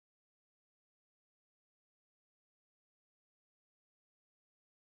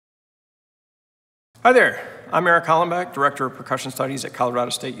Hi there, I'm Eric Hollenbeck, Director of Percussion Studies at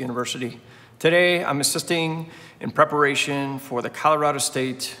Colorado State University. Today, I'm assisting in preparation for the Colorado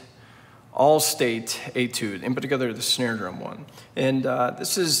State All-State Etude, in particular the snare drum one. And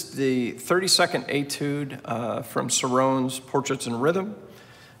this is the 30-second etude from Cerrone's Portraits in Rhythm.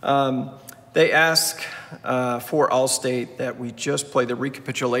 They ask for All-State that we just play the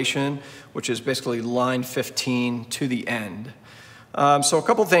recapitulation, which is basically line 15 to the end. So a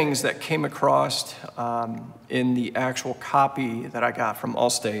couple things that came across in the actual copy that I got from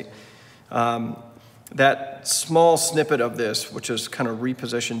All-State. That small snippet of this, which is kind of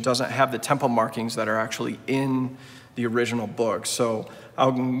repositioned, doesn't have the tempo markings that are actually in the original book. So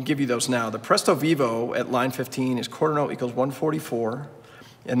I'll give you those now. The Presto Vivo at line 15 is quarter note equals 144.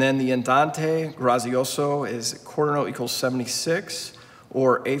 And then the Andante Grazioso is quarter note equals 76,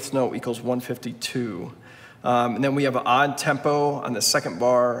 or eighth note equals 152. And then we have an odd tempo on the second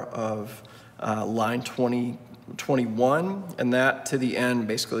bar of line 21, and that to the end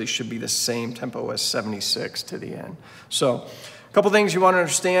basically should be the same tempo as 76 to the end. So a couple things you want to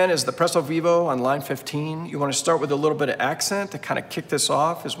understand is the Presto Vivo on line 15. You want to start with a little bit of accent to kind of kick this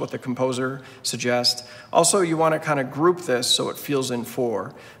off, is what the composer suggests. Also, you want to kind of group this so it feels in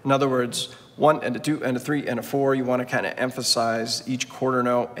 4. In other words, 1 and a 2 and a 3 and a 4, you want to kind of emphasize each quarter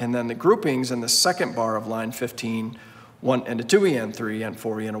note, and then the groupings in the second bar of line 15, 1 and a 2 and 3 and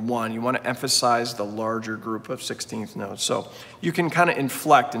 4 and a 1, you want to emphasize the larger group of 16th notes. So you can kind of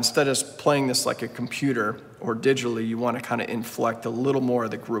inflect, instead of playing this like a computer or digitally, you want to kind of inflect a little more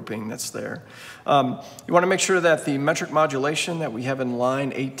of the grouping that's there. You want to make sure that the metric modulation that we have in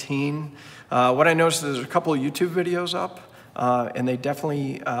line 18, what I noticed is there's a couple of YouTube videos up, and they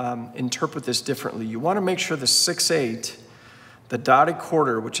definitely interpret this differently. You want to make sure the 6/8, the dotted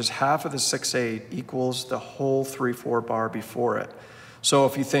quarter, which is half of the 6/8, equals the whole 3/4 bar before it. So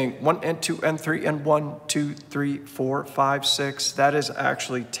if you think 1 and 2 and 3 and 1, 2, 3, 4, 5, 6, that is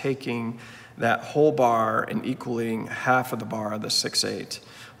actually taking that whole bar and equaling half of the bar of the 6/8.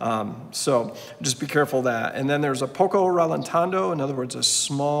 So just be careful of that. And then there's a poco rallentando, in other words, a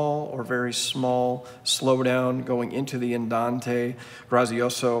small or very small slowdown going into the Andante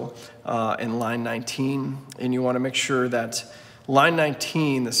Grazioso in line 19. And you want to make sure that line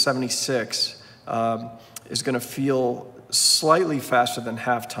 19, the 76, is going to feel slightly faster than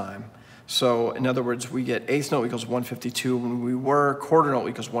halftime. So in other words, we get eighth note equals 152 when we were quarter note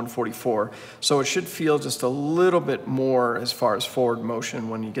equals 144. So it should feel just a little bit more as far as forward motion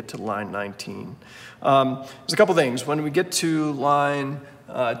when you get to line 19. There's a couple things. When we get to line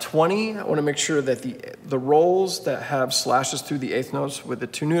 20, I want to make sure that the rolls that have slashes through the eighth notes with the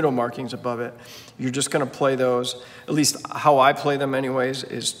tenuto markings above it, you're just going to play those, at least how I play them anyways,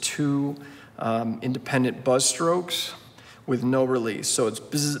 is 2 independent buzz strokes with no release. So it's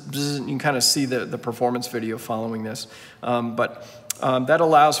bzz, bzz, you can kind of see the performance video following this. That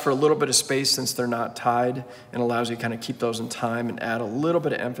allows for a little bit of space since they're not tied, and allows you to kind of keep those in time and add a little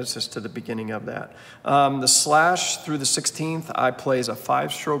bit of emphasis to the beginning of that. The slash through the 16th, I play as a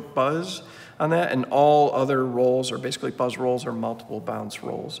 5-stroke buzz on that, and all other rolls are basically buzz rolls or multiple bounce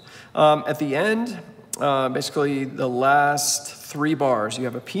rolls. At the end, basically the last 3 bars, you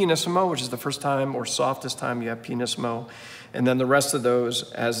have a pianissimo, which is the first time or softest time you have pianissimo, and then the rest of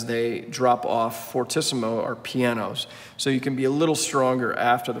those, as they drop off fortissimo, are pianos. So you can be a little stronger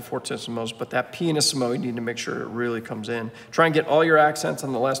after the fortissimos, but that pianissimo, you need to make sure it really comes in. Try and get all your accents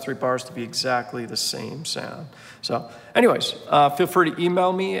on the last 3 bars to be exactly the same sound. So anyways, feel free to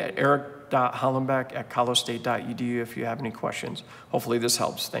email me at eric.hollenbeck@colostate.edu if you have any questions. Hopefully this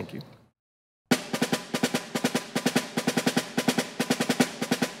helps. Thank you.